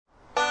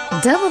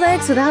Deviled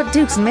eggs without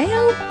Duke's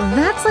mayo?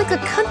 That's like a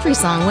country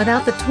song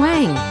without the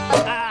twang.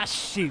 Ah,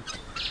 shoot.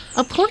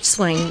 A porch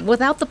swing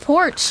without the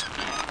porch.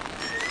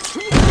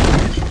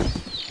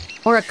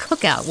 Or a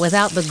cookout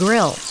without the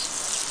grill.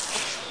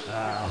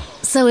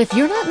 So if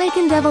you're not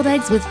making deviled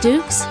eggs with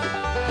Duke's,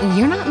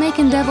 you're not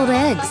making deviled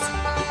eggs.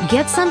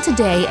 Get some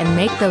today and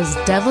make those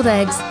deviled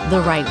eggs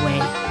the right way.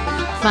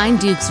 Find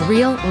Duke's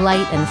real,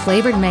 light, and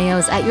flavored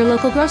mayos at your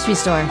local grocery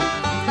store.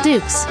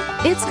 Duke's,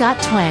 it's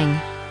got twang.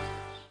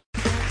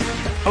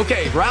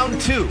 Okay,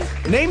 round 2.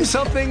 Name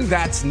something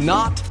that's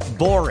not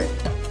boring.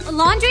 A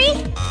laundry?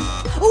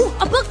 Ooh,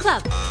 a book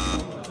club.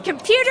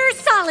 Computer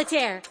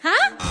solitaire,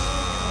 huh?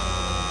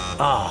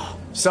 Ah,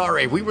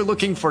 sorry, we were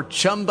looking for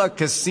Chumba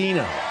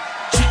Casino.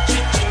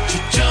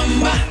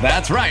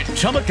 That's right,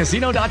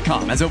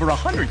 ChumbaCasino.com has over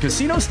 100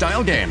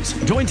 casino-style games.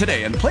 Join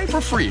today and play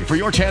for free for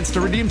your chance to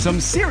redeem some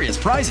serious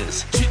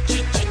prizes.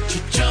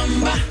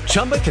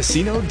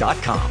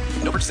 ChumbaCasino.com.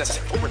 No purchase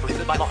necessary. Void where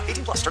prohibited by law.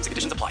 18 plus. Terms and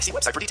conditions apply. See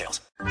website for details.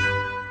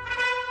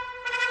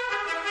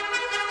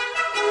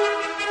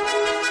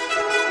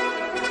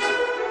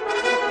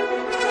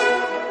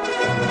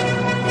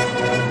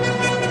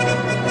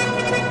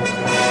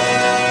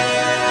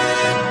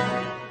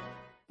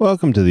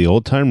 Welcome to the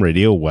Old Time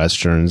Radio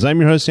Westerns. I'm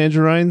your host,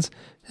 Andrew Rhynes,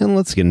 and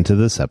let's get into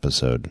this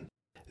episode.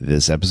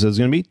 This episode is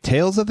going to be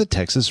Tales of the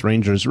Texas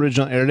Rangers.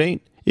 Original air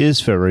date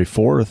is February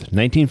 4th,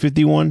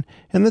 1951,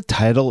 and the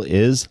title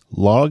is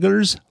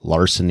Loggers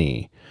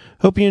Larceny.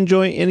 Hope you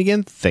enjoy, and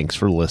again, thanks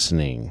for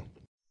listening.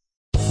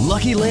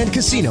 Lucky Land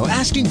Casino,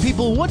 asking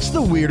people, what's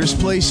the weirdest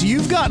place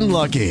you've gotten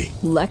lucky?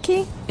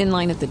 Lucky? In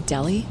line at the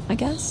deli, I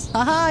guess?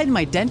 Aha, in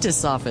my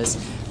dentist's office.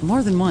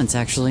 More than once,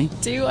 actually.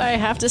 Do I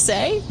have to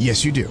say?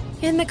 Yes, you do.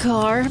 In the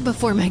car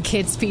before my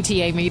kids'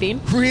 PTA meeting.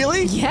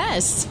 Really?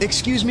 Yes.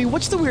 Excuse me,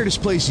 what's the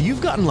weirdest place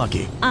you've gotten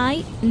lucky?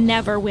 I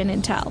never win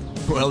and tell.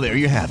 Well, there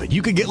you have it.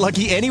 You can get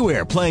lucky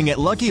anywhere, playing at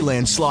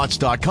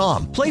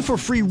LuckyLandSlots.com. Play for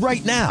free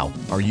right now.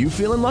 Are you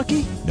feeling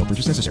lucky? No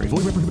purchase necessary.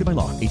 Void where prohibited by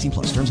law. 18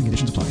 plus. Terms and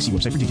conditions apply. See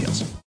website for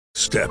details.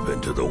 Step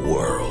into the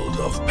world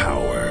of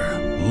power,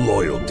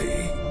 loyalty,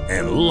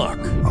 and luck.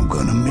 I'm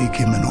gonna make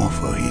him an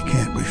offer he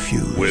can't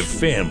refuse. With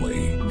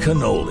family,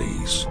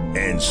 cannolis,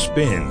 and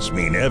spins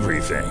mean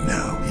everything.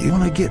 Now, you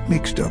wanna get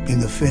mixed up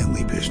in the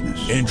family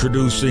business.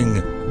 Introducing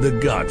The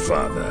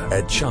Godfather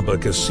at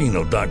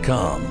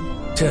ChumbaCasino.com.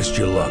 Test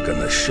your luck in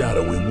the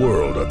shadowy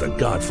world of The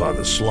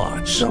Godfather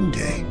slot.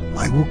 Someday,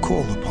 I will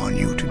call upon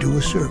you to do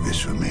a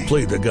service for me.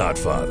 Play The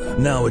Godfather,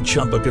 now at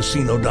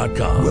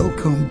ChumbaCasino.com.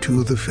 Welcome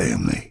to the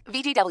family.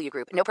 VGW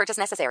Group. No purchase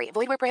necessary.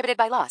 Void where prohibited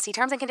by law. See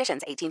terms and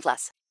conditions. 18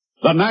 plus.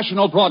 The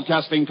National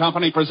Broadcasting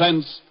Company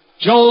presents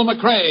Joel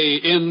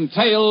McCrea in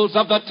Tales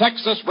of the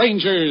Texas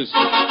Rangers.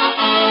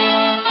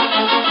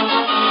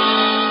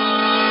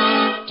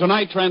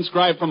 Tonight,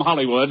 transcribed from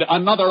Hollywood,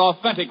 another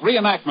authentic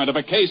reenactment of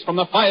a case from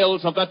the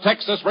files of the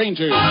Texas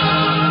Rangers.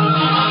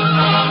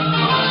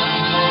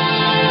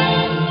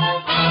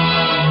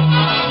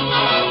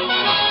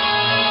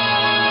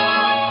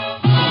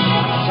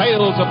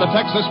 Tales of the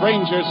Texas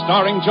Rangers,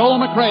 starring Joel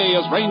McCrea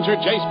as Ranger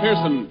Jace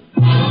Pearson.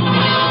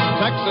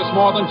 Texas,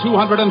 more than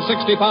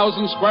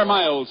 260,000 square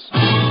miles.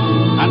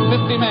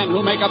 And 50 men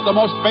who make up the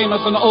most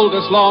famous and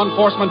oldest law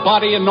enforcement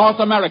body in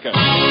North America.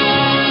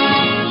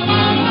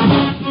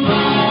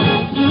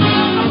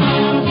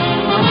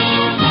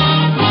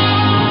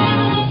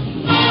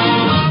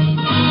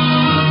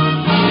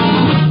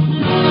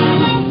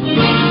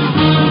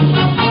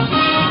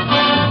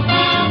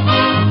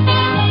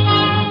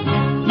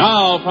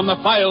 Now, from the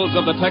files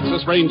of the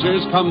Texas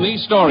Rangers come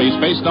these stories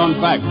based on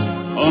fact.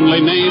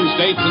 Only names,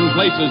 dates, and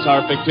places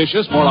are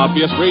fictitious for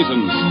obvious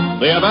reasons.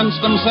 The events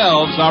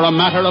themselves are a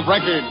matter of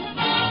record.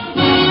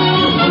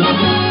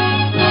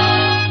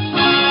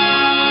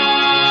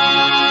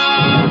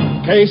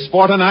 Case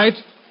for tonight,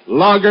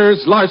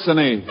 Loggers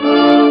Larceny.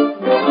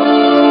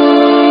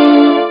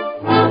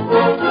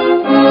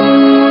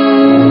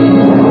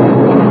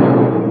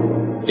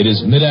 It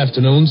is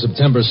mid-afternoon,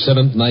 September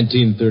 7th,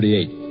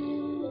 1938.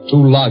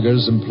 Two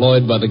loggers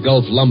employed by the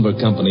Gulf Lumber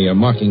Company are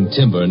marking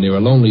timber near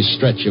a lonely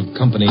stretch of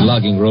company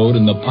logging road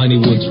in the Piney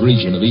Woods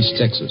region of East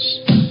Texas.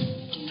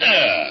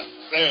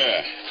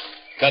 There.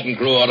 Cutting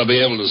crew ought to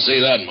be able to see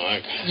that,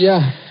 Mark.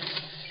 Yeah.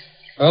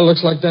 Well,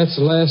 looks like that's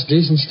the last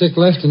decent stick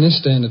left in this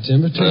stand of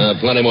timber, too.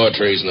 Plenty more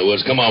trees in the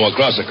woods. Come on, we'll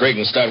cross the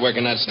creek and start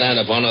working that stand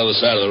up on the other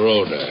side of the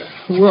road there.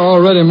 We're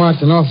already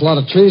marked an awful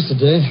lot of trees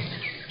today.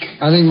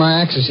 I think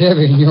my axe is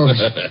heavier than yours.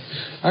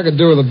 I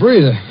could do with a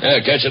breather. Yeah,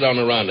 catch it on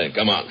the run then.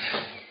 Come on.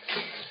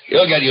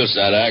 You'll get used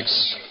to that axe.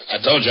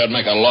 I told you I'd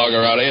make a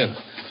logger out of you.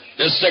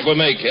 This stick with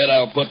me, kid,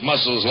 I'll put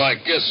muscles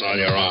like this on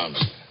your arms.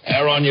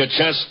 Hair on your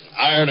chest,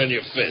 iron in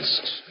your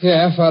fist.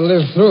 Yeah, if I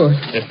live through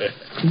it.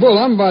 Bull,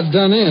 I'm about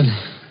done in.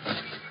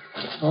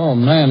 Oh,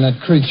 man, that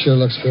creek sure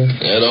looks good.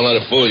 Yeah, don't let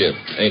it fool you.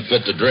 Ain't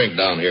fit to drink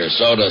down here.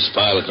 Sawdust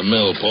pile at the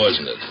mill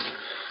poisoned it.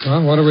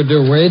 Well, what do we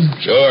do, Wade?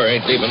 Sure,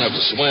 ain't deep enough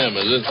to swim,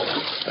 is it?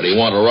 Or do you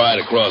want to ride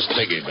across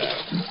piggyback?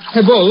 Hey,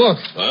 Bull, look.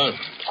 Huh?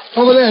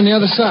 Over there on the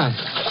other side.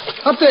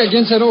 Up there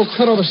against that old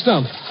cut-over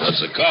stump.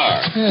 That's a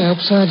car. Yeah,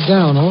 upside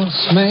down, all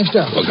smashed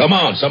up. Well, come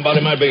on.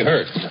 Somebody might be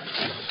hurt.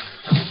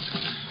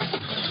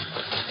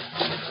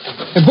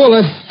 Hey, Bull,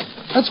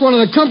 that's one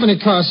of the company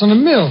cars on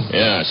the mill.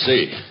 Yeah, I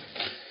see.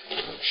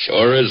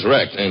 Sure is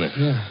wrecked, ain't it?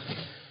 Yeah.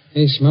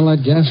 Hey, smell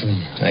that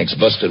gasoline. Tank's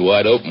busted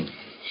wide open.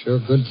 Sure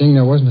good thing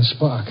there wasn't a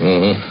spark.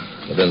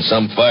 There'd been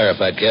some fire if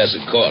that gas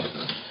had caught.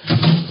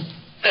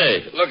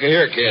 Hey, look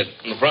here, kid,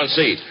 in the front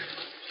seat.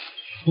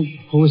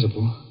 Who is it,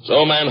 Bull? It's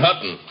old man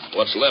Hutton.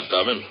 What's left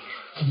of him.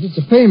 It's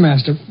the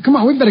paymaster. Come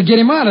on, we better get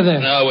him out of there.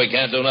 No, we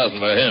can't do nothing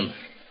for him.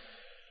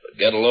 But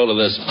get a load of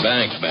this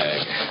bank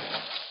bag.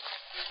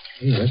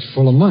 Hey, that's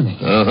full of money.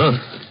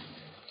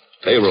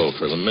 Payroll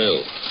for the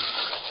mill.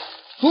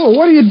 Bull,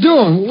 what are you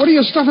doing? What are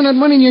you stuffing that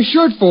money in your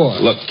shirt for?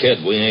 Look,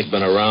 kid, we ain't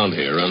been around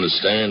here,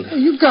 understand? Hey,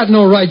 you've got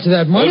no right to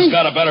that money. Who's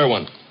got a better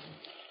one?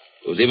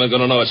 Who's even going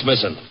to know it's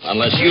missing?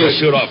 Unless you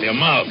shoot off your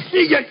mouth.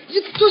 You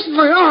twist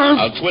my arm.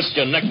 I'll twist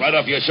your neck right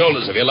off your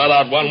shoulders if you let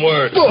out one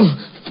word.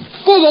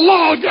 Bull, the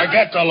law.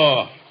 Forget the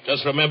law.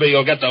 Just remember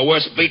you'll get the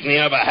worst beating you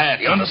ever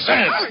had. You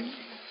understand?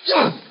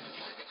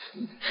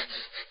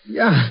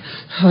 Yeah,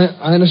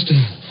 I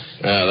understand.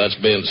 Yeah, that's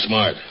being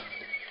smart.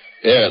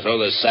 Here, throw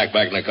this sack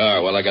back in the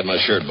car while I get my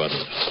shirt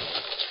buttoned.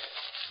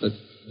 But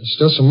there's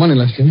still some money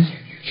left in it.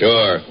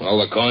 Sure, all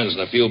the coins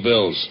and a few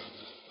bills.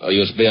 No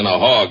use being a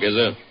hog, is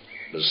there?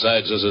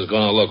 Besides, this is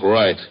going to look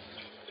right.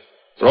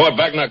 Throw it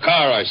back in the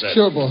car, I said.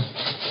 Sure, Bull.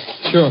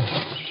 Sure.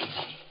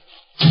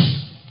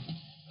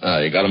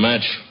 You got a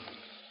match?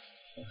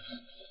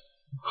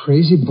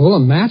 Crazy Bull, a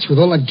match with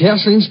all that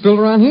gasoline spilled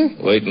around here?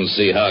 Wait and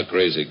see how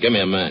crazy. Give me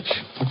a match.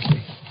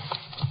 Okay.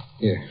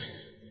 Here.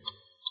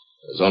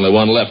 There's only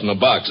one left in the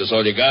box. That's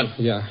all you got?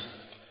 Yeah.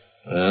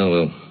 Well,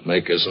 we'll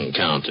make us some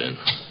counting.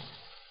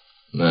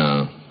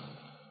 Now,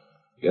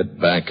 get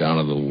back out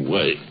of the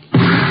way.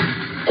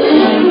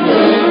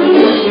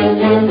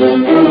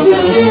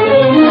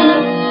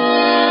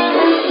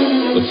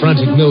 The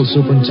frantic mill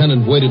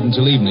superintendent waited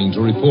until evening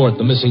to report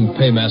the missing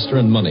paymaster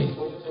and money.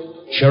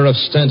 Sheriff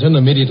Stanton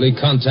immediately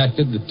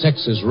contacted the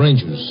Texas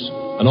Rangers.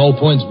 An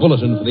all-points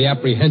bulletin for the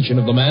apprehension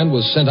of the man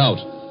was sent out,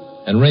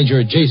 and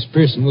Ranger Jace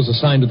Pearson was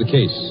assigned to the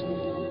case.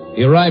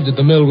 He arrived at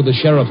the mill with the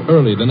sheriff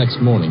early the next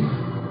morning.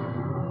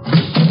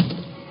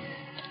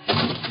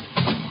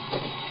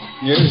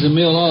 Here's the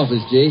mill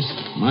office, Jace.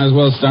 Might as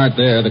well start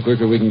there. The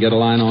quicker we can get a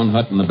line on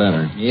Hutton, the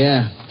better.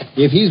 Yeah.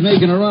 If he's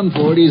making a run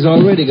for it, he's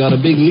already got a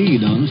big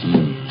lead on us.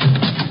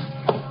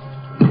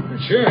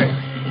 Sure.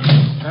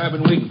 I've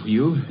been waiting for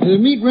you.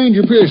 Meet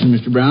Ranger Pearson,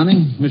 Mr.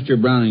 Browning.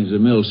 Mr. Browning's the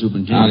mill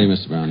superintendent. Howdy,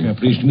 Mr. Browning.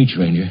 Pleased to meet you,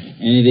 Ranger.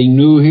 Anything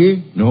new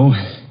here? No.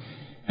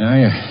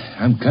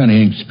 I'm kind of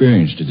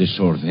inexperienced at this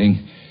sort of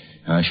thing.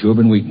 I sure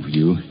been waiting for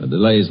you. The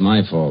delay's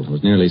my fault. It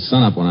was nearly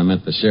sunup when I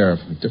met the sheriff.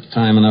 It took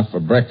time enough for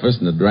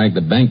breakfast and to drag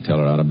the bank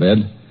teller out of bed.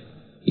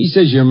 He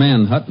says your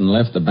man Hutton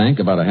left the bank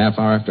about a half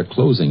hour after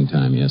closing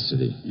time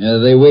yesterday. Yeah,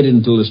 they waited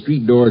until the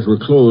street doors were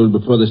closed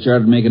before they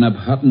started making up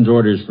Hutton's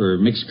orders for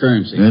mixed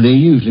currency. They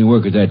usually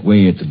work it that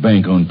way at the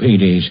bank on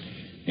paydays.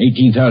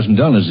 $18,000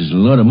 is a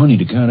lot of money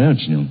to count out,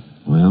 you know.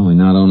 Well, we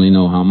not only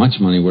know how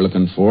much money we're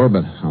looking for,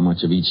 but how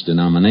much of each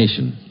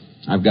denomination.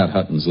 I've got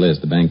Hutton's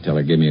list. The bank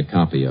teller gave me a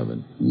copy of it.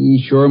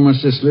 He sure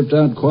must have slipped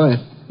out quiet.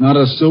 Not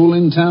a soul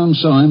in town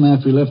saw him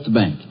after he left the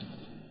bank.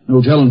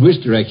 No telling which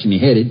direction he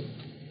headed.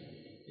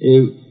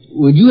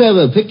 Would you have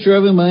a picture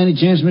of him by any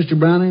chance, Mr.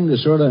 Browning, to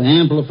sort of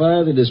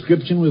amplify the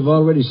description we've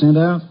already sent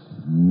out?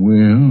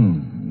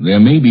 Well, there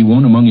may be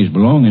one among his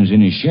belongings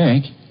in his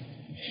shack.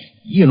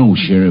 You know,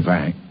 Sheriff,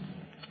 I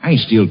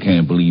still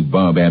can't believe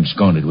Bob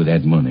absconded with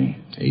that money.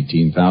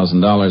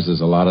 $18,000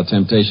 is a lot of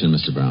temptation,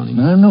 Mr. Browning.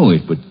 I know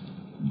it, but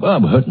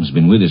Bob Hutton's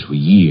been with us for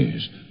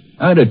years.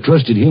 I'd have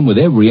trusted him with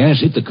every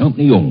asset the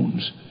company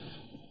owns.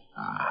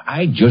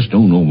 I just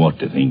don't know what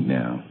to think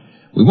now.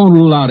 We won't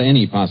rule out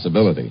any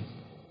possibility.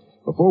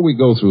 Before we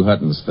go through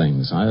Hutton's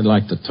things, I'd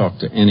like to talk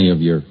to any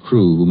of your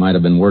crew who might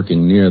have been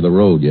working near the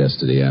road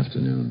yesterday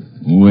afternoon.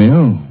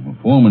 Well,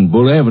 Foreman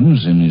Bull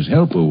Evans and his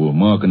helper were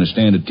marking a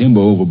stand of timber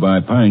over by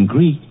Pine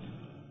Creek.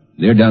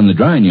 They're down in the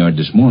drying yard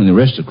this morning. The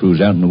rest of the crew's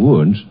out in the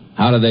woods.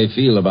 How do they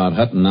feel about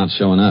Hutton not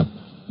showing up?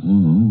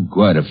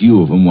 Quite a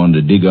few of them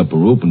wanted to dig up a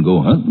rope and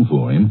go hunting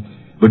for him.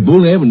 But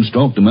Bull Evans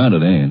talked them out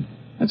of that.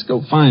 Let's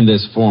go find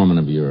this foreman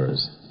of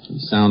yours. He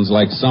sounds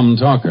like some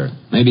talker.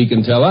 Maybe he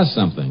can tell us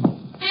something.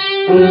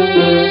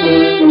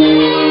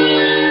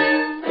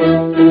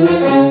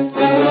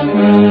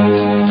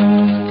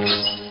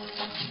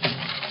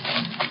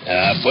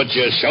 Put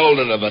your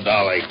shoulder to the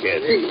dolly,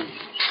 kid.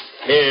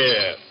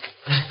 Here.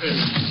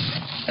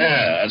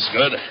 That's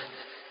good.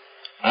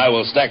 I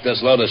will stack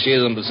this load of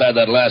sheathing beside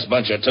that last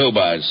bunch of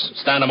 2-bys.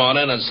 Stand them on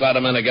in and slide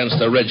them in against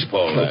the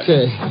ridgepole there.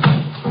 Okay.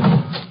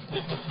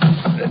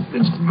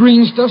 This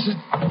green stuff's as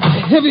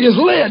heavy as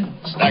lead.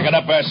 Stack it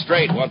up there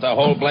straight. Want the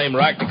whole blame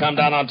rack to come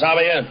down on top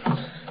of you?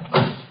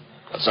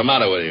 What's the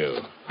matter with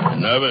you? You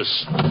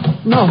nervous?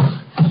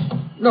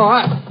 No,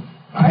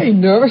 I ain't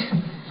nervous.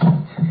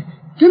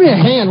 Give me a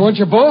hand, won't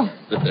you, Bull?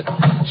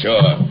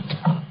 Sure.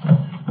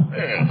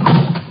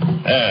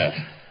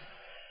 Yeah.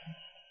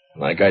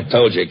 Like I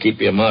told you, keep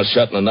your mouth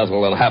shut and nothing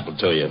will happen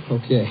to you.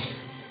 Okay.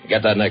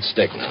 Get that next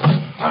stick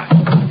now.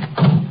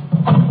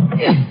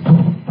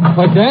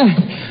 Like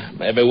that?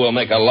 Maybe we'll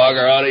make a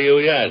logger out of you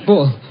yet.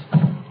 Bull,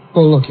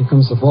 look, here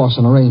comes the boss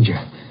and a ranger.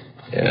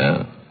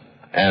 Yeah,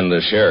 and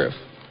the sheriff.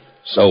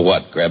 So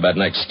what? Grab that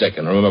next stick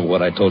and remember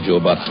what I told you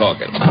about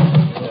talking.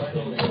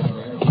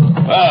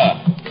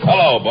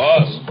 Hello,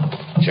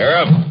 boss.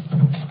 Sheriff,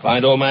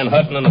 find old man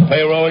Hutton on the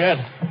payroll yet?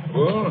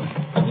 Well,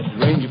 this is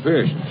Ranger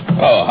Pearson.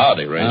 Oh,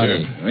 howdy,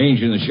 Ranger. Howdy.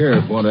 Ranger and the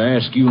sheriff want to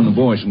ask you and the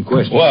boys some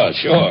questions. Well,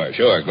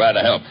 sure. Glad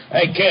to help.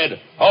 Hey, kid,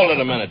 hold it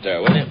a minute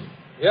there, will you?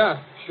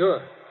 Yeah,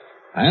 sure.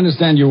 I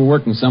understand you were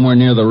working somewhere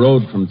near the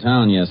road from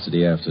town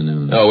yesterday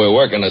afternoon. No, we're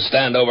working a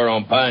standover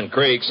on Pine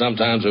Creek.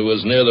 Sometimes it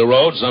was near the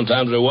road,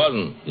 sometimes it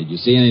wasn't. Did you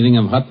see anything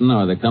of Hutton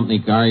or the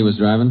company car he was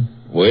driving?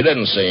 We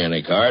didn't see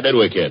any car, did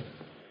we, kid?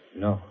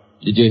 No.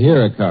 Did you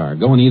hear a car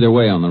going either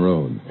way on the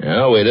road?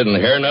 Yeah, we didn't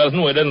hear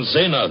nothing. We didn't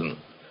see nothing.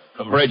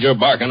 I'm afraid you're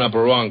barking up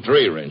a wrong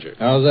tree, Ranger.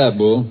 How's that,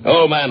 Bull?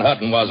 Old man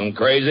Hutton wasn't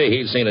crazy.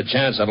 He'd seen a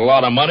chance at a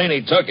lot of money, and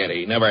he took it.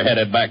 He never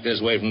headed back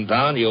this way from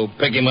town. You'll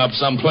pick him up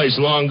someplace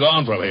long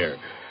gone from here.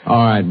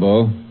 All right,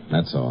 Bull.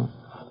 That's all.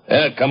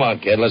 Yeah, come on,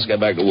 kid. Let's get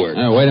back to work.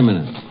 Wait a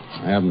minute.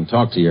 I haven't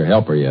talked to your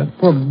helper yet.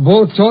 Well,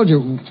 Bull told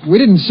you. We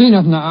didn't see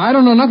nothing. I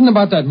don't know nothing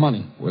about that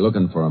money. We're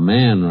looking for a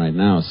man right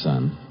now,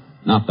 son.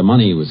 Not the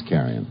money he was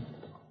carrying.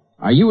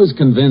 Are you as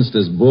convinced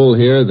as Bull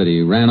here that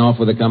he ran off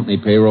with the company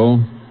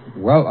payroll?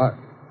 Well,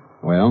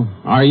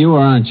 are you or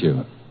aren't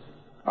you?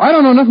 I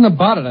don't know nothing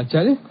about it, I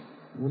tell you.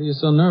 What are you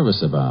so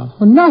nervous about?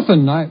 Well,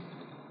 nothing.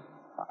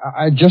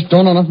 I just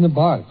don't know nothing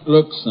about it.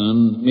 Look,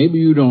 son, maybe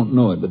you don't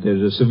know it, but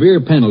there's a severe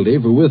penalty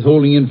for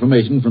withholding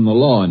information from the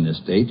law in this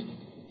state.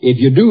 If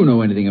you do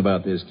know anything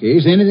about this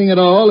case, anything at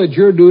all, it's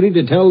your duty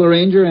to tell the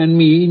ranger and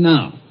me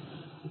now.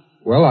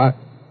 Well,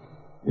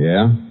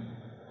 Yeah?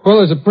 Well,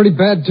 there's a pretty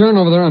bad turn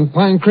over there on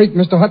Pine Creek.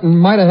 Mr. Hutton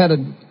might have had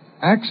an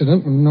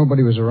accident when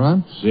nobody was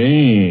around.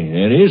 Say,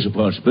 that is a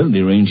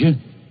possibility, Ranger.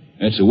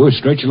 That's the worst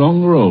stretch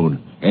along the road.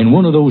 And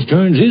one of those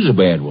turns is a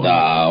bad one.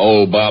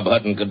 Old Bob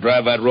Hutton could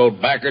drive that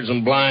road backwards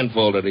and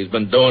blindfolded. He's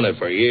been doing it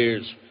for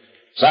years.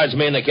 Besides,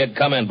 me and the kid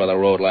come in by the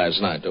road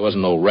last night. There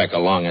wasn't no wreck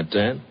along it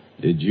then.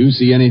 Did you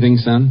see anything,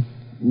 son?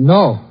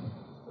 No,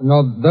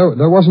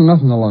 there wasn't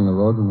nothing along the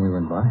road when we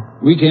went by.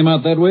 We came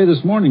out that way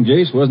this morning,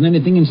 Jace. Wasn't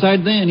anything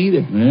inside then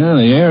either. Well,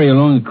 the area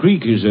along the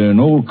creek is an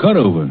old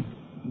cutover.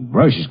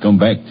 Brush has come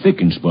back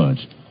thick in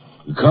spots.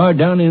 The car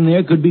down in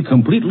there could be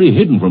completely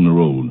hidden from the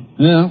road.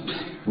 Yeah,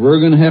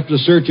 we're going to have to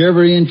search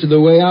every inch of the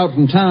way out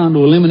from town to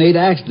eliminate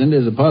accident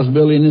as a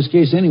possibility in this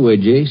case anyway,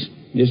 Jace.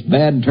 This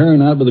bad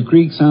turn out by the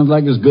creek sounds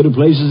like as good a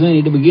place as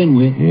any to begin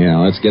with.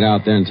 Yeah, let's get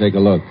out there and take a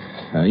look.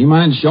 You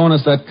mind showing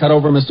us that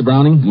cutover, Mr.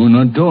 Browning? Well,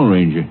 not at all,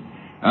 Ranger.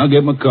 I'll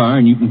get my car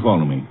and you can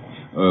follow me.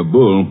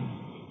 Bull,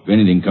 if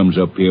anything comes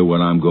up here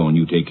while I'm gone,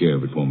 you take care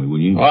of it for me, will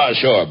you? Oh,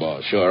 sure,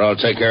 boss. Sure. I'll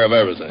take care of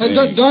everything. Hey,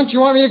 don't you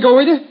want me to go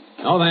with you?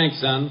 No, thanks,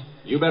 son.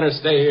 You better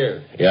stay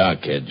here. Yeah,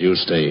 kid, you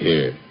stay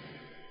here.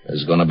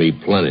 There's going to be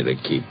plenty to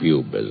keep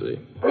you busy.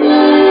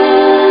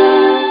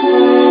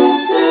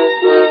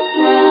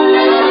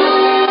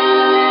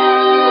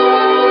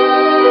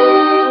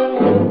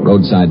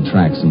 Roadside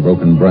tracks and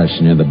broken brush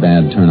near the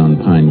bad turn on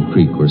Pine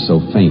Creek were so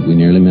faint we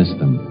nearly missed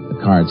them. The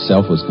car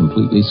itself was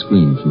completely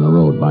screened from the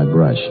road by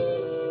brush.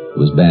 It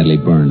was badly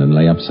burned and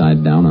lay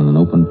upside down on an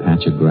open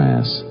patch of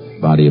grass. The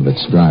body of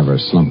its driver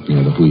slumped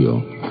near the wheel.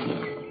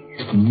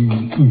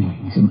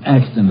 It's an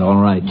accident,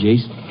 all right,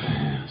 Jace.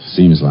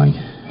 Seems like.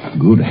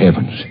 Good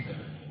heavens.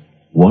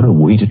 What a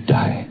way to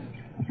die.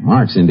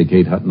 Marks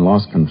indicate Hutton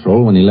lost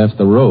control when he left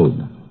the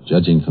road.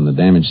 Judging from the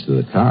damage to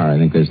the car, I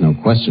think there's no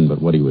question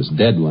but what he was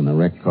dead when the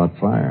wreck caught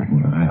fire.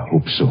 Well, I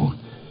hope so.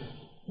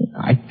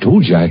 I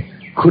told you I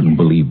couldn't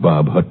believe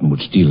Bob Hutton would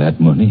steal that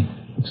money.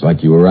 Looks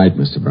like you were right,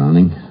 Mr.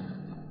 Browning.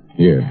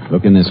 Here,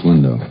 look in this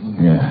window.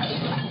 Yeah.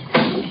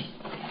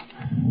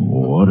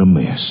 What a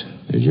mess.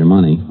 There's your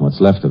money,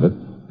 what's left of it.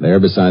 There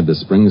beside the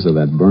springs of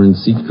that burned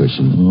seat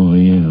cushion. Oh,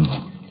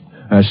 yeah.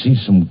 I see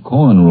some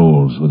corn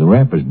rolls with the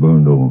wrappers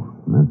burned off.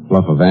 And that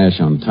fluff of ash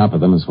on top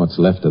of them is what's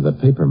left of the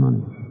paper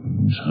money.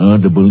 It's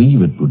hard to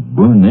believe it would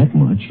burn that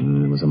much.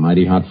 It was a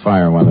mighty hot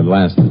fire while it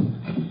lasted.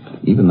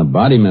 Even the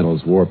body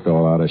metal's warped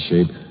all out of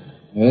shape.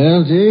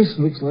 Well, Jace,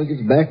 looks like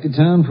it's back to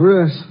town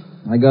for us.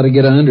 I got to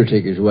get an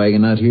undertaker's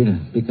wagon out here to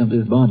pick up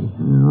this body.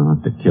 I'll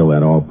have to kill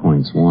that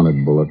all-points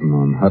wanted bulletin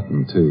on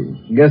Hutton,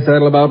 too. Guess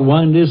that'll about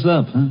wind this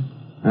up, huh?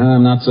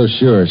 I'm not so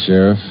sure,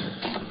 Sheriff.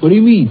 What do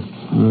you mean?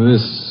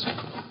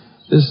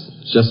 This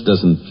just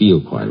doesn't feel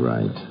quite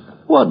right.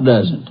 What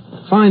doesn't?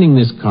 Finding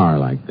this car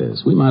like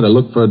this. We might have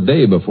looked for a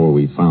day before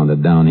we found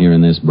it down here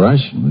in this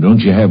brush. Don't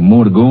you have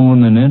more to go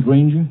on than that,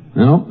 Ranger?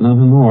 No,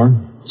 nothing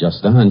more.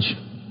 Just a hunch.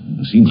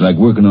 It seems like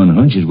working on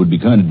hunches would be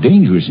kind of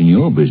dangerous in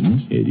your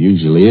business. It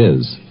usually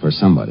is, for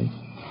somebody.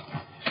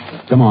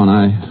 Come on,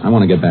 I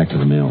want to get back to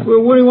the mill.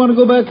 Well, what do you want to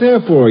go back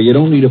there for? You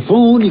don't need a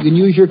phone. You can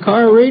use your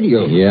car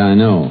radio. Yeah, I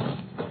know.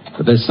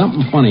 But there's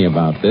something funny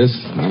about this.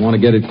 I want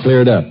to get it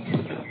cleared up.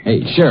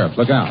 Hey, Sheriff,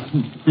 look out.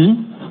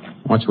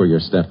 Watch where you're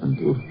stepping.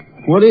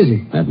 What is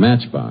it? That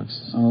matchbox.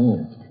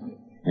 Oh.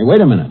 Hey,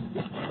 wait a minute.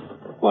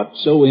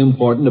 What's so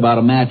important about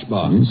a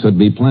matchbox? It could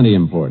be plenty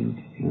important.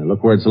 Now,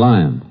 look where it's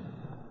lying.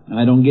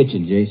 I don't get you,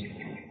 Jace.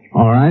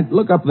 All right,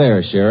 look up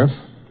there, Sheriff.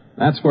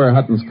 That's where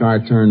Hutton's car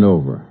turned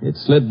over. It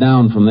slid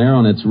down from there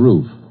on its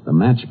roof. The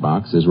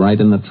matchbox is right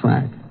in the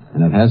track,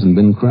 and it hasn't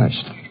been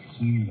crushed.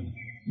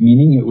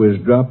 Meaning it was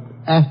dropped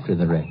after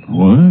the wreck.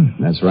 What?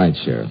 That's right,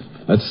 Sheriff.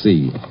 Let's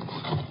see.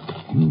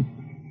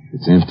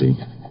 It's empty.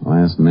 The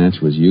last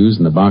match was used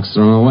and the box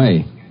thrown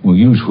away. Well,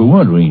 used for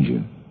what,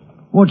 Ranger?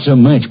 What's a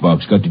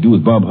matchbox got to do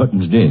with Bob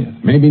Hutton's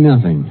death? Maybe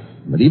nothing.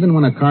 But even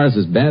when a car's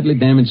as badly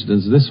damaged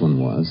as this one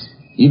was,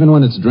 even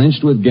when it's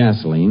drenched with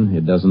gasoline,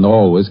 it doesn't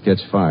always catch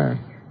fire.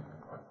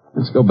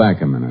 Let's go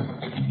back a minute.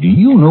 Do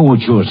you know what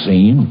you're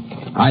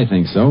saying? I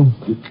think so.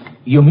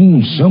 You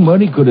mean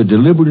somebody could have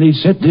deliberately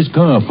set this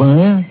car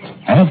afire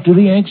after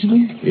the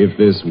accident? If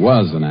this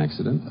was an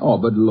accident. Oh,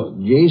 but look,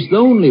 Jace, the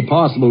only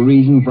possible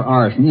reason for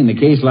arson in a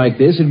case like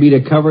this would be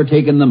to cover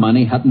taking the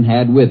money Hutton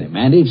had with him.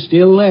 And it's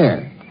still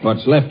there.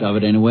 What's left of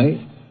it,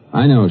 anyway.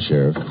 I know,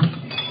 Sheriff.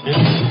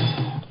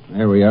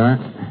 There we are.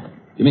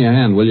 Give me a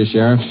hand, will you,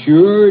 Sheriff?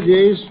 Sure,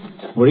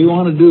 Jace. What do you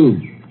want to do?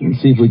 And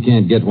see if we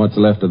can't get what's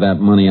left of that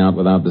money out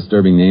without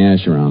disturbing the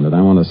ash around it.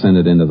 I want to send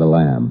it into the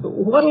lab.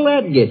 What'll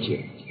that get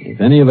you?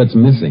 If any of it's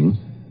missing,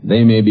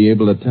 they may be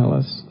able to tell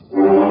us.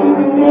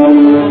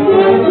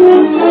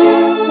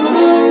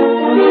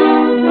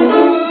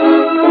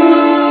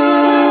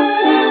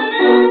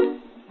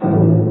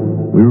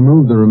 We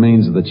removed the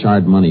remains of the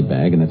charred money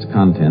bag and its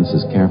contents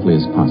as carefully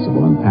as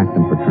possible and packed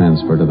them for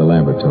transfer to the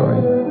laboratory.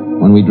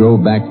 When we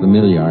drove back to the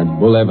mill yard,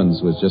 Bull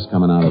Evans was just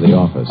coming out of the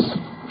office.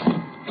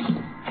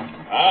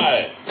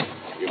 Hi.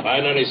 You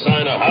find any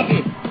sign of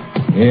Hutton?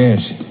 Yes.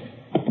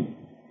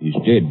 He's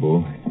dead,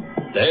 Bull.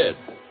 Dead?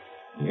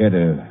 He had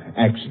an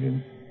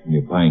accident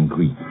near Pine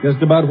Creek.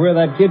 Just about where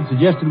that kid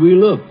suggested we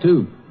look,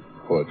 too.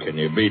 Well, can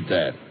you beat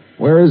that?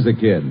 Where is the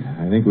kid?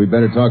 I think we'd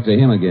better talk to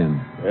him again.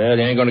 Well,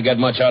 you ain't going to get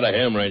much out of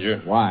him,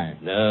 Ranger. Why?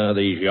 No,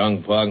 these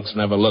young punks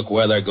never look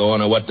where they're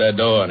going or what they're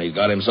doing. He's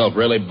got himself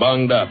really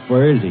bunged up.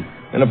 Where is he?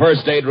 In the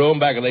first aid room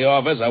back at the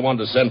office. I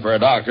wanted to send for a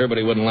doctor, but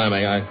he wouldn't let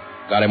me. I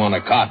got him on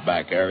a cot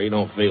back there. He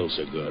don't feel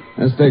so good.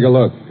 Let's take a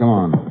look. Come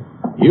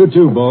on. You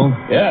too, Bull.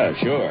 Yeah,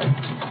 sure.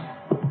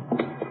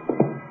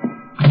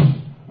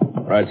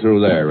 Right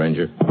through there,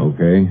 Ranger.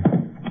 Okay.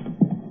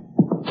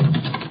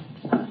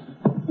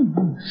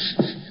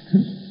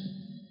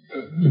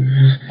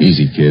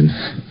 Easy, kid.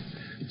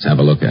 Let's have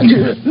a look at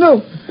it.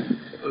 No.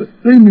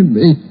 Leave me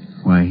be.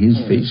 Why, his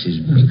face is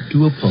big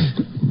to a pulp.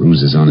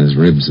 Bruises on his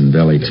ribs and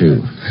belly,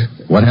 too.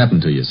 What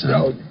happened to you,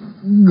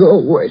 son? Go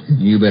away.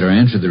 You better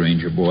answer the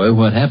ranger, boy.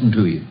 What happened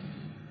to you?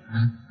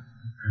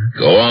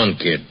 Go on,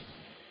 kid.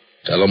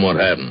 Tell him what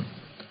happened.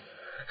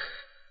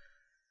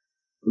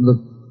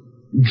 The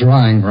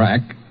drying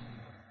rack.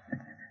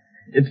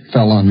 It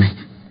fell on me.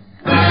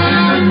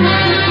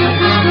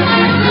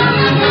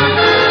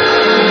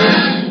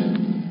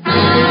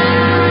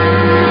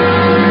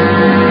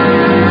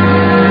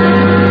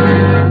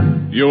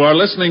 You are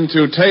listening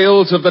to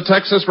Tales of the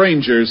Texas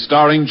Rangers,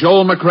 starring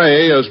Joel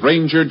McRae as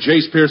Ranger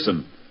Jace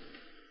Pearson.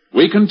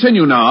 We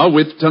continue now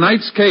with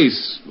tonight's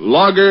case,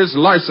 Loggers'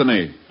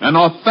 Larceny, an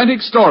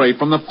authentic story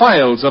from the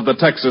files of the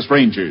Texas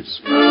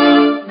Rangers.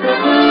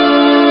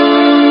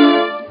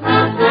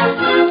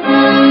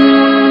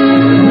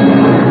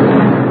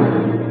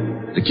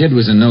 The kid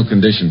was in no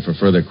condition for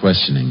further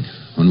questioning.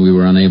 When we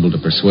were unable to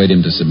persuade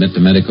him to submit to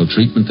medical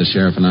treatment, the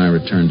sheriff and I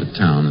returned to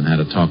town and had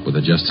a talk with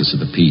the justice of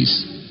the peace.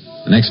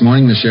 The next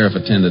morning, the sheriff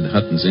attended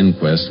Hutton's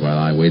inquest while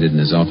I waited in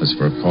his office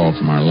for a call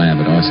from our lab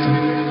at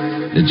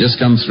Austin. It had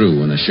just come through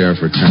when the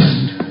sheriff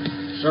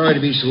returned. Sorry to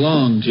be so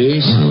long,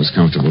 Jace. Oh, it was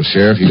comfortable,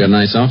 Sheriff. You got a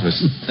nice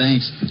office.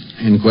 Thanks.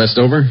 Inquest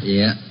over?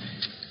 Yeah.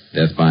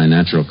 Death by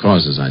natural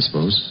causes, I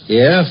suppose.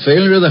 Yeah,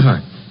 failure of the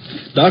heart.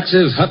 Doc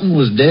says Hutton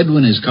was dead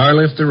when his car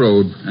left the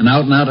road, an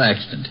out-and-out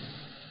accident.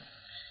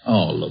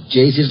 Oh, look,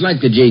 Jace, it's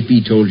like the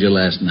JP told you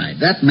last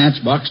night. That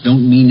matchbox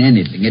don't mean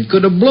anything. It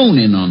could have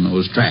blown in on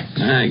those tracks.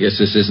 I guess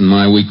this isn't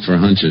my week for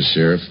hunches,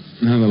 Sheriff.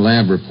 Now, the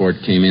lab report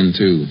came in,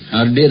 too.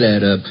 How did it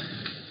add up?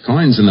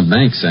 Coins in the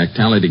bank sack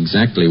tallied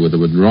exactly with the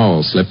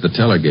withdrawal slip the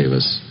teller gave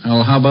us.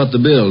 Oh, how about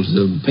the bills,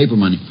 the paper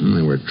money?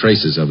 There were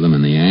traces of them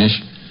in the ash.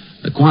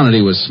 The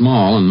quantity was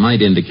small and might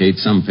indicate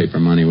some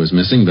paper money was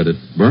missing, but it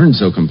burned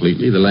so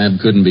completely the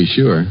lab couldn't be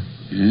sure.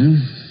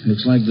 Yeah,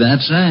 looks like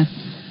that's that.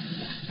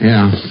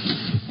 Yeah.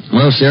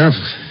 Well, Sheriff,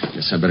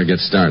 guess I better get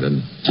started.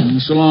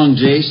 So long,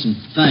 Jason.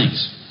 Thanks.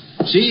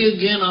 See you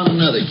again on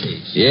another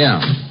case. Yeah.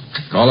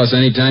 Call us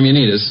anytime you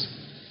need us.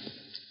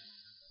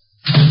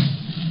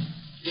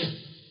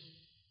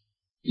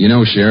 You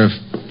know, Sheriff,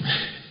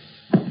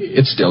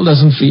 it still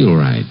doesn't feel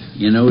right.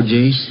 You know,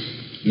 Jace,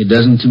 it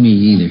doesn't to me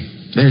either.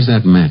 There's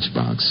that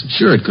matchbox.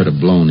 Sure, it could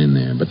have blown in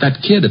there, but that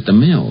kid at the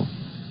mill.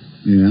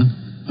 Yeah?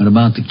 What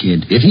about the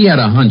kid? If he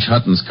had a hunch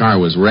Hutton's car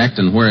was wrecked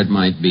and where it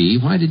might be,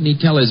 why didn't he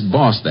tell his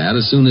boss that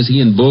as soon as he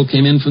and Bull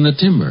came in from the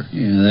timber?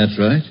 Yeah, that's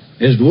right.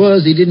 As it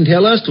was, he didn't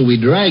tell us till we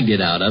dragged it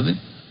out of it.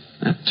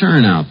 That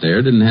turn out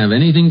there didn't have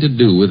anything to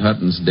do with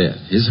Hutton's death.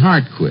 His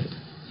heart quit.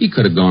 He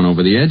could have gone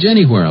over the edge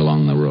anywhere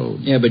along the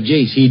road. Yeah, but,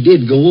 Jace, he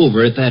did go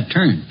over at that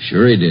turn.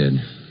 Sure he did.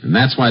 And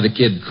that's why the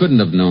kid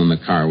couldn't have known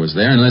the car was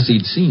there unless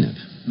he'd seen it.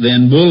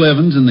 Then Bull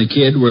Evans and the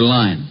kid were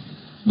lying.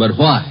 But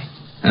why?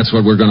 That's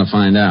what we're going to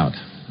find out.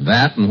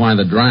 That and why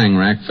the drying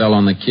rack fell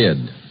on the kid.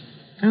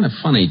 Kind of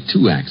funny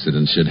two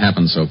accidents should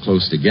happen so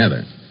close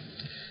together.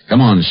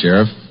 Come on,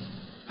 Sheriff.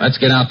 Let's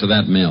get out to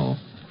that mill.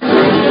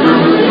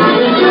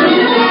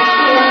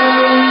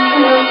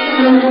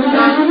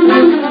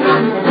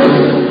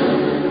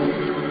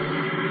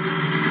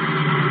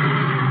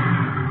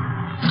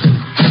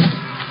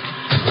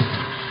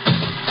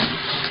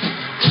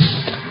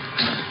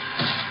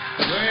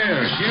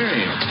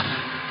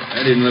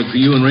 I didn't look for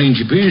you and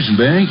Ranger Pearson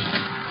back.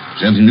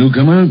 Something new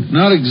come out?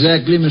 Not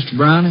exactly, Mr.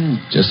 Browning.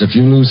 Just a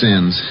few loose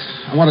ends.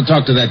 I want to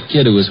talk to that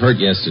kid who was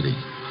hurt yesterday.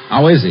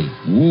 How is he?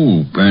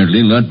 Oh,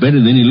 apparently a lot better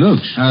than he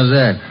looks. How's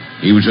that?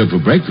 He was up for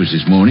breakfast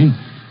this morning.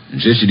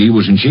 Insisted he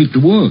was in shape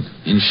to work.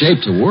 In shape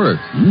to work?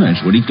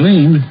 That's what he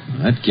claimed.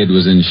 That kid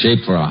was in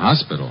shape for a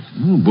hospital.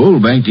 Oh, Bull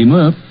backed him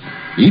up.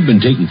 He'd been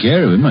taking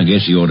care of him. I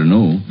guess he ought to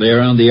know. They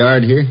around the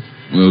yard here?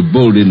 Well,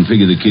 Bull didn't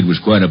figure the kid was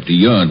quite up to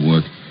yard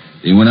work.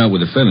 They went out with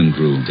a felon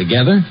crew.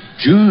 Together?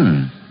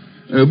 Sure.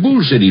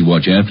 Bull said he'd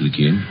watch after the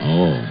kid.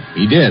 Oh,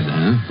 he did,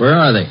 huh? Where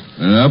are they?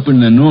 Up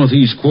in the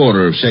northeast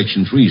quarter of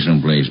Section 3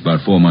 someplace,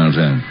 about 4 miles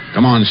out.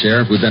 Come on,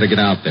 Sheriff. We better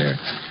get out there.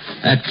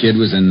 That kid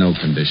was in no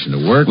condition to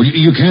work. Well,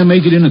 you can't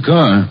make it in the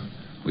car.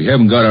 We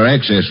haven't got our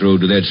access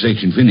road to that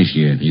section finished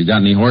yet. You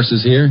got any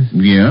horses here?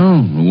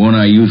 Yeah. The one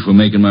I use for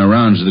making my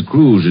rounds of the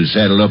cruise is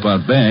saddled up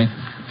out back.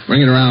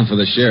 Bring it around for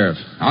the sheriff.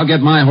 I'll get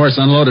my horse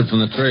unloaded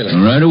from the trailer.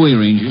 Right away,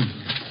 Ranger.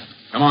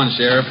 Come on,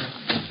 Sheriff.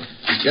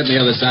 Get the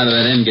other side of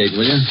that end gate,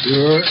 will you?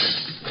 Sure.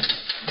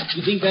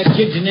 You think that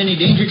kid's in any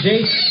danger,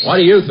 Jace? What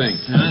do you think?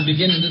 I'm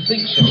beginning to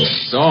think so.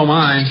 So am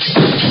I.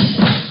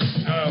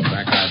 Oh,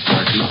 back out,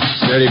 Sparky.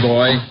 Steady,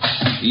 boy.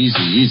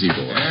 Easy, easy,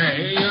 boy.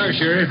 Here you are,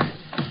 Sheriff.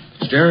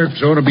 Stirrups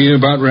ought to be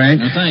about right.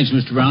 Thanks,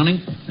 Mr. Browning.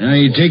 Now,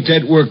 you take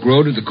that work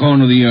road at the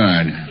corner of the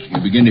yard.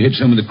 You begin to hit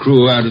some of the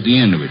crew out at the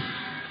end of it.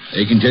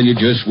 They can tell you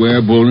just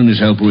where Bull and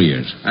his helper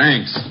is.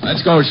 Thanks.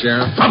 Let's go,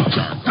 Sheriff. Come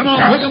on,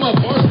 pick him up,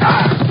 boys.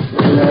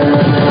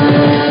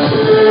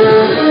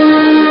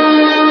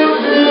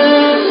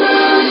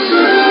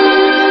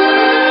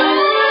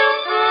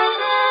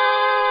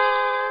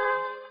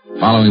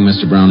 Following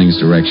Mr. Browning's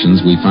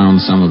directions, we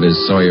found some of his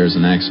sawyers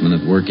and axemen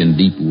at work in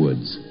deep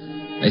woods.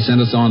 They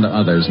sent us on to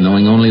others,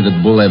 knowing only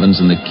that Bull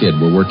Evans and the kid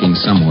were working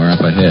somewhere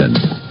up ahead.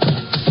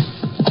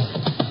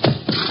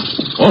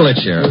 Hold it,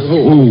 Sheriff.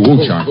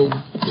 Charcoal.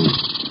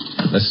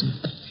 Listen.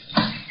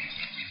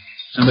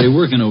 Somebody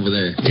working over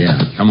there. Yeah,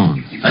 come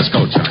on. Let's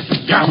go,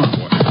 Charlie. Come on,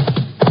 boy.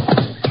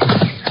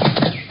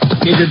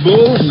 Is it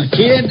Bull and the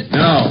kid?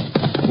 No.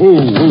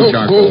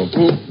 Charcoal.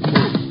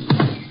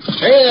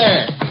 Hey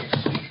there.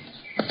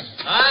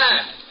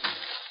 Hi.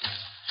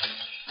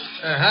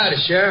 Howdy,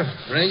 Sheriff.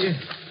 Ranger.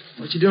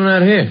 What you doing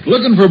out here?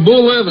 Looking for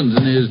Bull Evans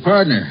and his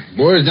partner.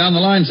 Boys down the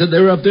line said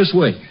they were up this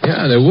way.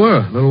 Yeah, they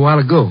were a little while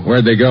ago.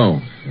 Where'd they go?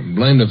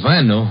 Blamed if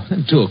I know.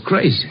 Them two are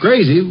crazy.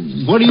 Crazy?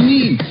 What do you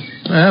mean?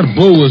 That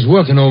Bull was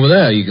working over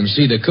there. You can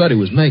see the cut he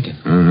was making.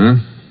 Uh-huh.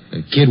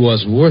 The kid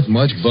wasn't worth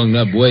much, bunged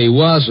up where he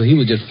was, so he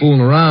was just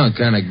fooling around,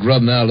 kind of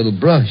grubbing out a little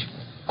brush.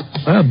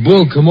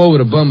 Bull come over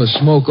to bum a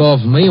smoke off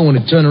of me, and when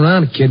he turned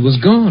around, the kid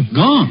was gone.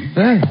 Gone?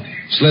 Yeah.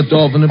 Slipped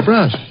off in the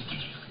brush.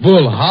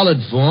 Bull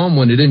hollered for him.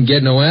 When he didn't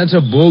get no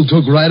answer, Bull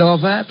took right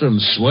off after him,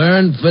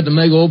 swearing fit to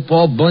make old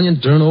Paul Bunyan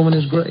turn over in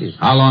his grave.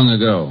 How long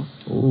ago?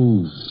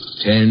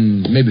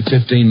 10, maybe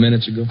 15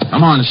 minutes ago.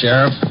 Come on,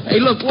 Sheriff. Hey,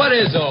 look, what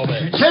is all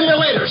this? Tell you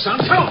later, son.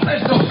 Come on,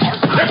 let's go.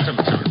 Lift him,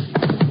 Charlie.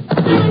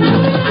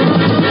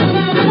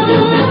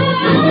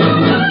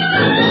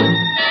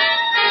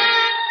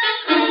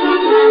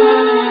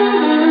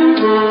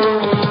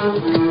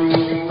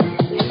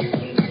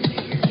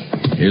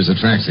 Here's the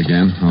tracks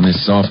again, on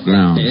this soft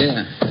ground.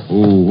 Yeah.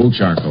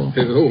 Charcoal.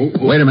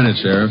 Wait a minute,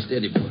 Sheriff.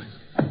 Steady, boy.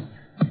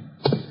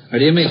 What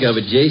do you make of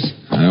it, Jace?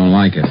 I don't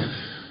like it.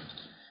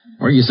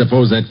 Where do you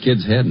suppose that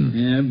kid's heading?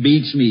 Yeah,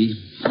 beats me.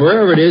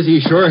 Wherever it is,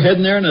 he's sure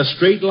heading there in a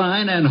straight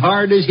line and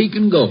hard as he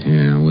can go.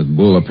 Yeah, with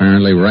Bull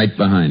apparently right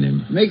behind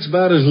him. Makes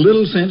about as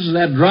little sense as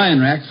that drying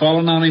rack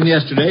falling on him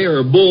yesterday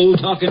or Bull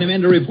talking him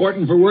into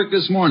reporting for work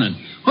this morning.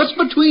 What's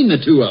between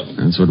the two of them?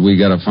 That's what we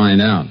got to find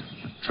out.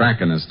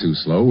 Tracking us too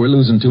slow. We're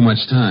losing too much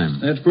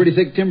time. That's pretty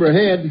thick timber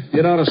ahead.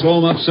 It ought to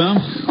slow them up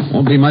some.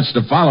 Won't be much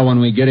to follow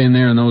when we get in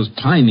there in those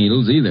pine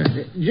needles either.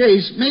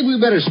 Jace, maybe we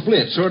better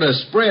split, sort of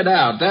spread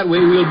out. That way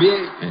we'll be...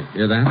 Hey,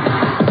 hear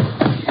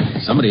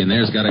that? Somebody in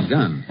there's got a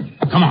gun.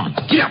 Come on,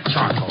 get up,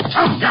 Charcoal.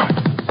 Come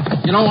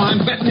on. You know,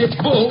 I'm betting it's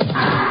Bull.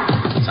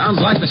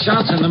 Sounds like the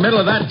shots are in the middle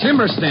of that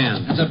timber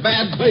stand. It's a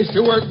bad place to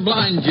work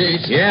blind,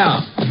 Jace.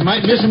 Yeah. You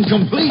might miss him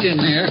complete in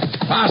there.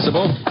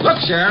 Possible. Look,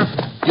 Sheriff,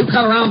 you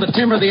cut around the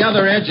timber the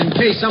other edge in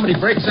case somebody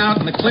breaks out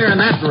in the clear in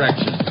that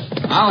direction.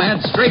 I'll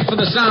head straight for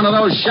the sound of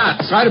those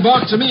shots. Try to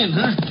box them in,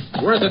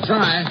 huh? Worth a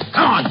try.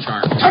 Come on,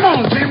 Charlie. Come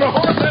on, Timber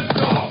Horse, let's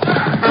go.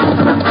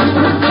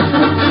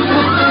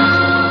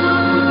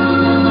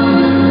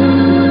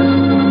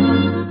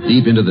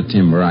 Deep into the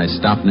timber, I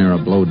stopped near a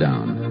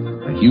blowdown.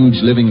 A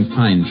huge living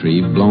pine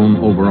tree blown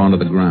over onto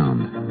the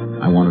ground.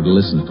 I wanted to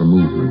listen for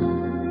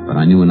movement, but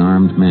I knew an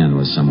armed man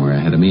was somewhere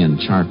ahead of me, and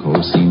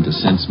Charcoal seemed to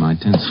sense my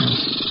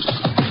tenseness.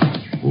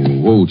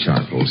 Whoa,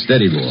 Charcoal.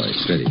 Steady, boy,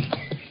 steady.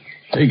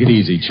 Take it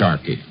easy,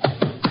 Charky.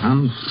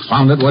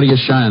 Confound it, what are you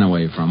shying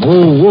away from?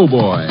 Whoa,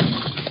 boy.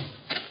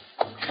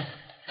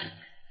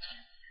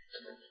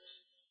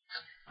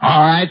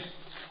 All right.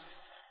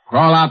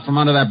 Crawl out from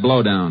under that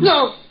blowdown.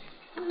 No,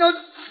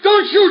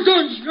 don't shoot.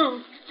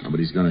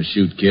 Nobody's going to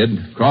shoot,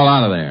 kid. Crawl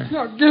out of there.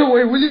 No, get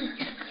away, will you?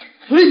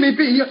 Leave me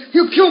be.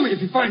 He'll kill me if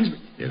he finds me.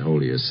 Get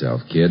hold of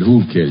yourself, kid.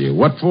 Who'll kill you?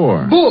 What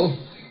for? Bull.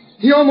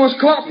 He almost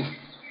caught me.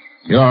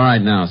 You're all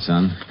right now,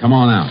 son. Come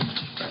on out.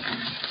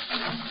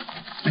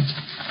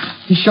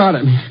 He shot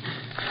at me.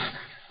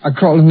 I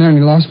crawled in there and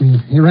he lost me.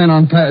 He ran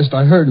on past.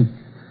 I heard him.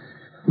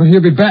 But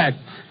he'll be back.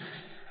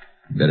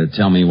 Better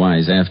tell me why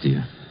he's after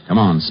you. Come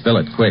on, spill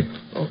it, quick.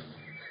 Oh,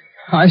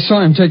 I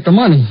saw him take the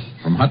money.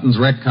 From Hutton's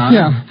wrecked car?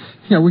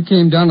 Yeah, we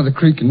came down to the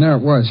creek and there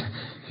it was.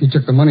 He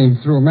took the money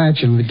and threw a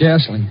match in the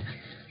gasoline.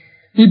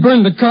 He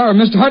burned the car.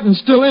 Mr. Hutton's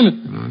still in it.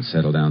 Come on,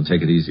 settle down.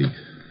 Take it easy.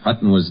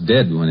 Hutton was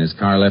dead when his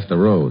car left the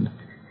road.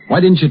 Why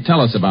didn't you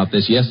tell us about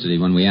this yesterday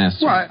when we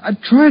asked you? Well, I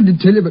tried to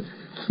tell you, but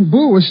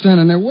Bull was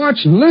standing there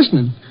watching,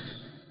 listening.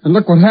 And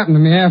look what happened to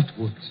me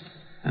afterwards.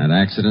 That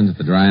accident at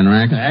the drying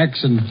rack? The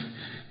accident.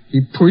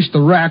 He pushed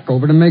the rack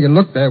over to make it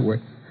look that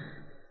way.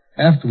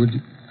 Afterwards,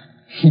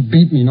 he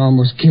beat me and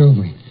almost killed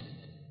me.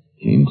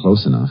 Came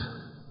close enough.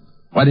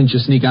 Why didn't you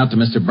sneak out to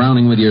Mr.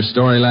 Browning with your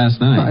story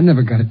last night? I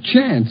never got a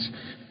chance.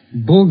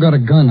 Bull got a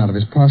gun out of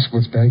his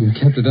pocketbook bag and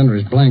kept it under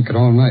his blanket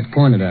all night,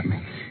 pointed at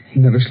me. He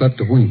never slept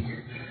a wink.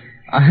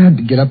 I had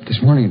to get up this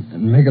morning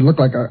and make it look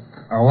like I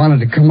wanted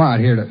to come out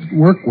here to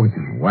work with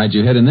him. Why'd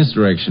you head in this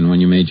direction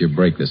when you made your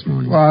break this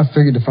morning? Well, I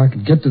figured if I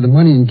could get to the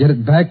money and get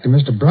it back to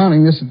Mr.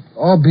 Browning, this would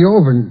all be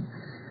over, and,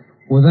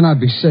 well, then I'd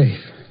be safe.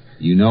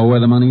 You know where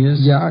the money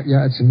is? Yeah,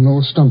 it's an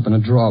old stump in a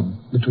draw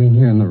between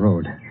here and the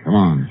road. Come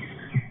on.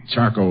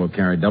 Charcoal will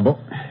carry double.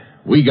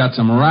 We got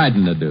some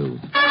riding to do.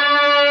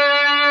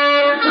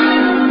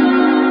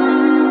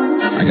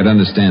 I could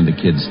understand the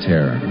kid's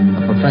terror.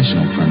 A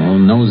professional criminal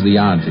knows the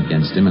odds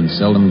against him and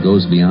seldom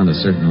goes beyond a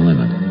certain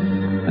limit.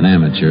 An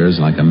amateur is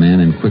like a man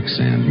in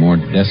quicksand, more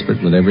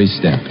desperate with every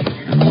step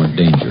and more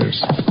dangerous.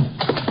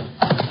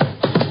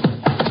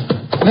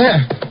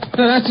 There,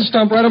 that's the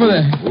stump right over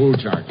there. Oh,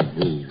 Charky.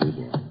 Oh,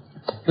 boy.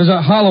 There's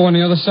a hollow on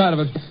the other side of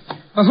it.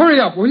 Hurry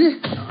up, will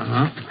you?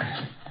 Uh-huh.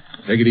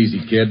 Take it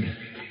easy, kid.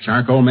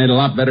 Charcoal made a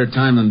lot better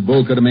time than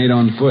Bull could have made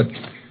on foot.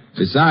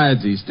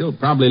 Besides, he's still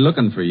probably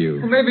looking for you.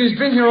 Well, maybe he's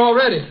been here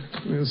already.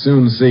 We'll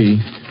soon see.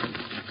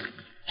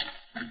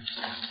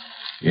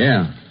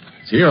 Yeah,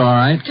 it's here, all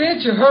right.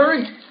 Can't you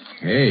hurry?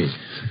 Hey,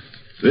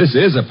 this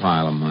is a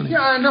pile of money.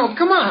 Yeah, I know.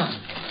 Come on.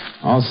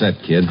 All set,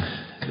 kid.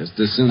 Just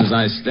as soon as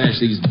I stash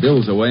these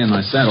bills away in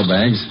my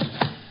saddlebags.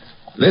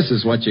 This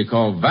is what you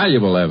call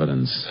valuable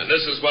evidence. And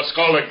this is what's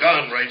called a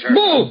gun, Ranger.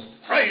 Bull!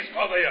 Praise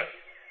both of you.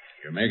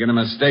 You're making a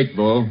mistake,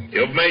 Bull.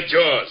 You've made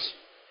yours.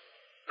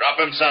 Drop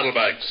them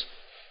saddlebags.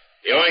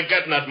 You ain't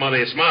getting that money.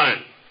 It's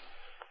mine.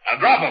 Now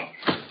drop them.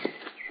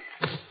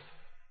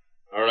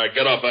 All right,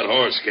 get off that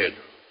horse, kid.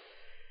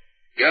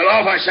 Get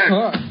off, I said.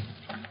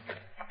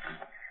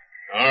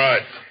 All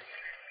right.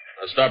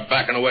 Now start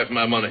backing away from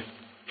my money.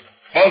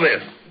 Both of you.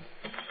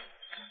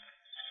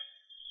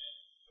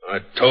 I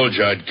told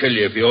you I'd kill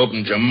you if you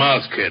opened your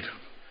mouth, kid.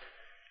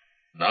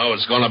 Now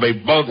it's going to be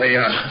both of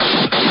you.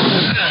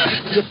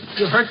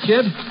 You hurt,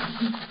 kid?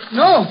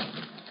 No.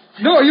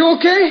 No, are you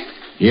okay?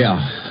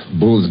 Yeah.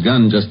 Bull's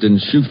gun just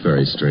didn't shoot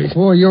very straight.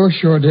 Oh, yours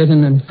sure did,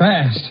 and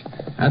fast.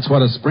 That's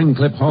what a spring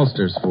clip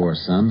holster's for,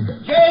 son.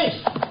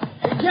 Jace!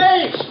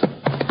 Jace!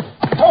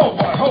 Ho,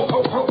 boy, ho.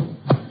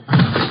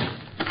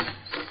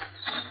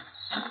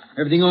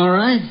 Everything all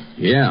right?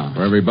 Yeah,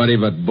 for everybody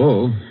but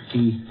Bull.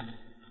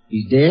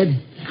 He's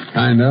dead?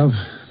 Kind of.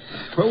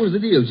 What was the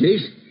deal,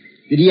 Chase?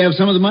 Did he have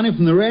some of the money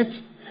from the wreck?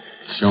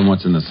 Show him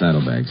what's in the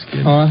saddlebags,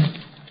 kid. All right.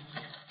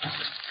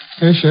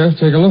 Here, Sheriff,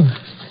 take a look.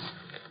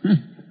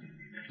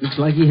 Looks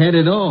like he had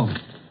it all.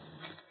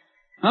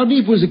 How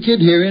deep was the kid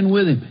here in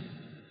with him?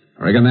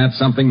 I reckon that's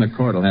something the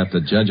court will have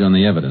to judge on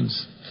the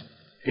evidence.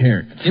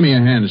 Here, give me a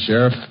hand,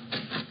 Sheriff.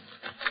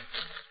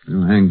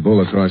 You'll hang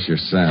Bull across your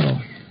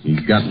saddle. He's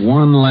got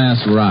one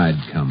last ride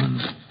coming.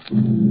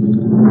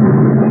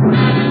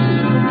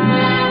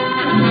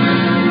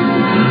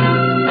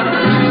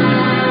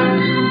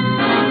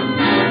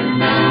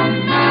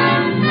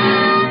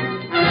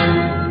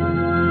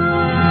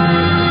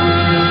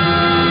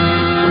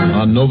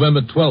 On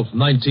November 12th,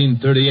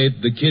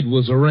 1938, the kid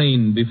was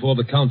arraigned before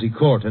the county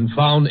court and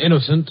found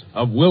innocent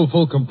of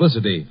willful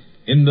complicity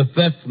in the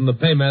theft from the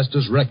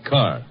paymaster's wrecked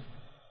car.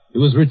 He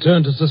was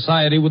returned to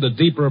society with a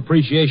deeper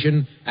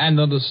appreciation and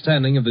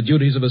understanding of the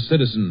duties of a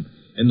citizen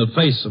in the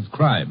face of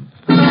crime.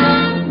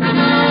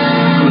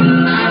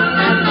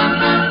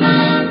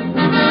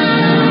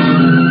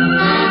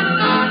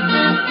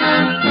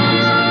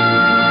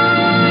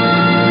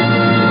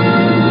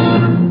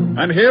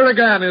 And here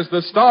again is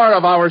the star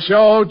of our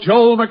show,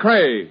 Joel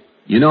McCrea.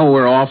 You know,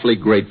 we're awfully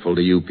grateful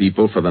to you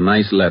people for the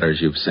nice letters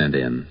you've sent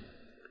in.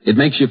 It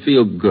makes you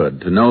feel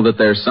good to know that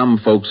there's some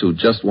folks who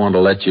just want to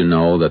let you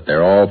know that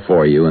they're all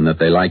for you and that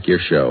they like your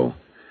show.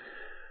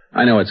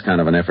 I know it's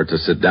kind of an effort to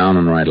sit down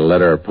and write a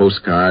letter or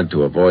postcard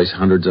to a voice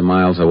hundreds of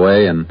miles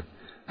away, and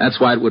that's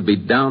why it would be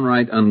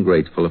downright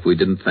ungrateful if we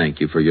didn't thank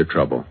you for your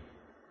trouble.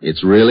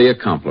 It's really a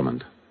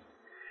compliment.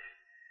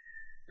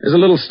 There's a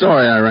little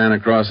story I ran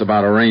across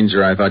about a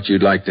ranger I thought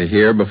you'd like to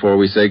hear before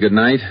we say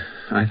goodnight.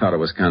 I thought it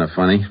was kind of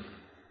funny.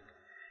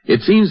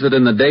 It seems that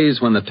in the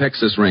days when the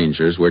Texas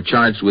Rangers were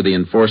charged with the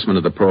enforcement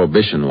of the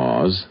prohibition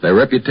laws, their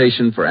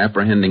reputation for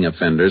apprehending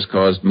offenders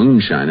caused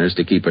moonshiners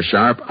to keep a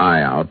sharp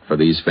eye out for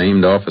these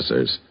famed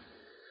officers.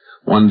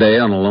 One day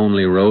on a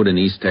lonely road in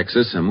East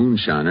Texas, a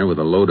moonshiner with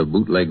a load of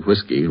bootleg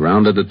whiskey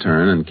rounded a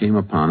turn and came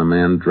upon a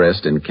man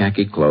dressed in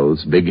khaki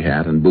clothes, big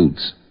hat, and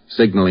boots,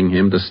 signaling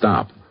him to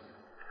stop.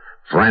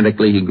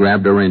 Frantically, he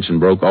grabbed a wrench and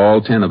broke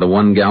all 10 of the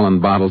 1-gallon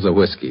bottles of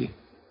whiskey.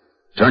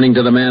 Turning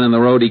to the man in the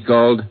road, he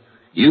called,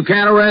 "You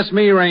can't arrest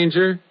me,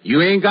 Ranger.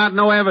 You ain't got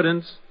no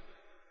evidence."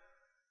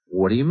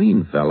 "What do you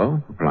mean,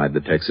 fellow?" replied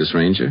the Texas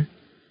Ranger.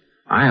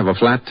 "I have a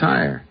flat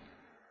tire.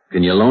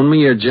 Can you loan me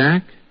your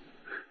jack?"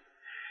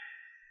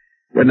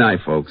 Good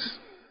night, folks.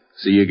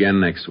 See you again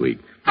next week.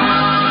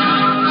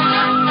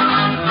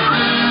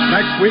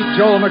 Next week,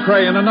 Joel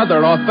McCrea in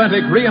another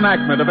authentic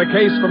reenactment of a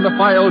case from the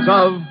files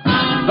of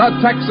the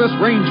Texas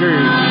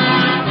Rangers.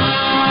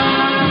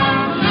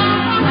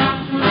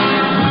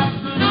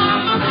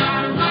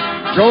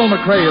 Joel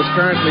McCrea is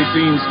currently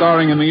seen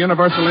starring in the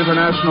Universal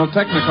International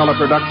Technicolor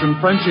production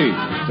Frenchie.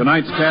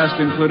 Tonight's cast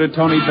included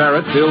Tony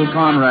Barrett, Bill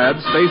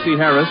Conrad, Stacey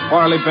Harris,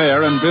 Farley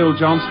Bear, and Bill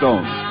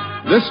Johnstone.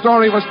 This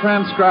story was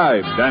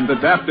transcribed and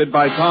adapted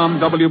by Tom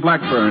W.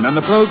 Blackburn, and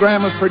the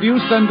program was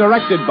produced and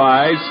directed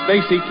by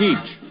Stacy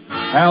Keach.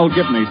 Hal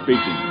Gibney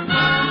speaking.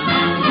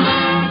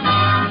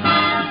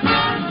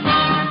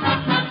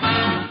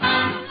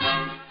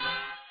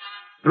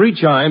 Three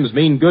chimes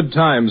mean good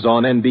times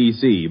on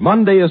NBC.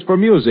 Monday is for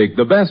music,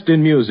 the best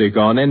in music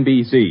on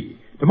NBC.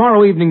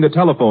 Tomorrow evening, the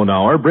telephone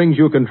hour brings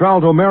you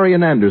contralto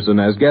Marian Anderson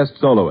as guest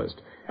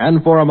soloist.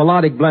 And for a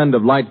melodic blend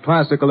of light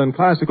classical and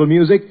classical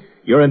music,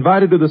 you're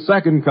invited to the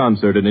second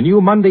concert in a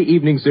new Monday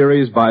evening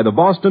series by the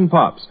Boston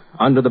Pops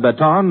under the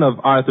baton of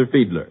Arthur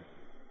Fiedler.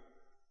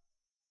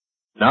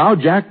 Now,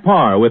 Jack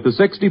Parr with the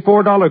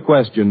 $64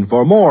 question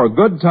for more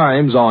good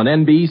times on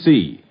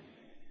NBC.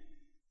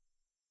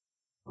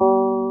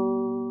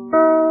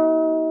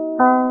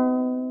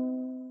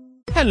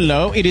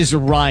 Hello, it is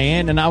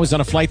Ryan, and I was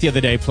on a flight the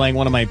other day playing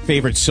one of my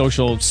favorite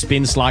social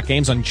spin slot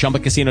games on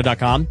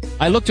ChumbaCasino.com.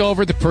 I looked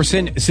over at the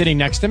person sitting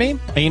next to me,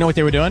 and you know what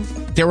they were doing?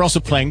 They were also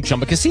playing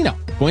Chumba Casino.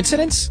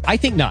 Coincidence? I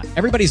think not.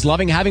 Everybody's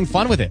loving having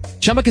fun with it.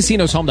 Chumba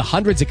Casino is home to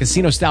hundreds of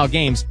casino-style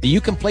games that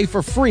you can play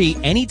for free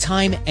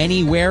anytime,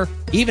 anywhere,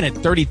 even at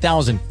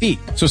 30,000 feet.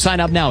 So sign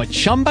up now at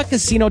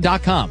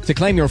ChumbaCasino.com to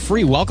claim your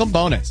free welcome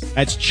bonus.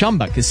 That's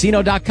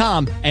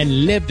ChumbaCasino.com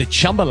and live the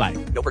Chumba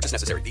life. No purchase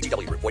necessary.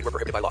 VGW. Void where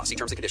prohibited by law. See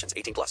terms and conditions.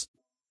 18+.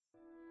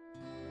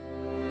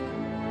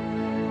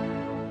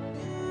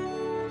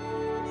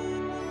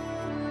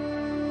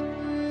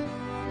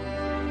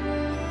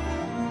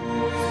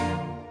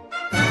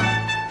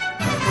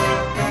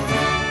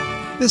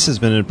 This has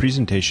been a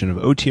presentation of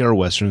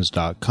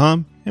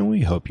OTRWesterns.com, and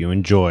we hope you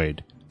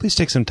enjoyed. Please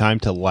take some time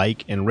to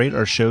like and rate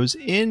our shows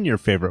in your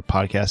favorite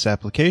podcast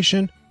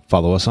application.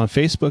 Follow us on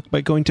Facebook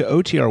by going to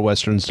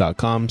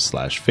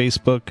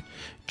OTRWesterns.com/Facebook.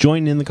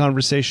 Join in the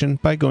conversation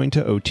by going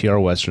to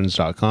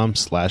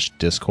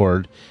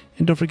OTRWesterns.com/Discord.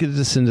 And don't forget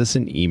to send us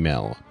an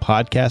email,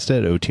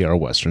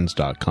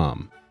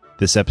 podcast@OTRWesterns.com.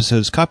 This episode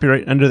is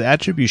copyright under the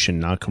attribution,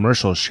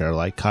 non-commercial, share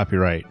alike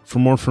copyright. For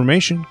more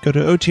information, go to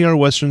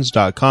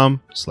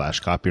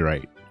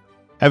OTRWesterns.com/copyright.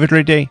 Have a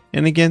great day,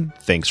 and again,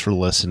 thanks for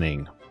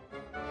listening.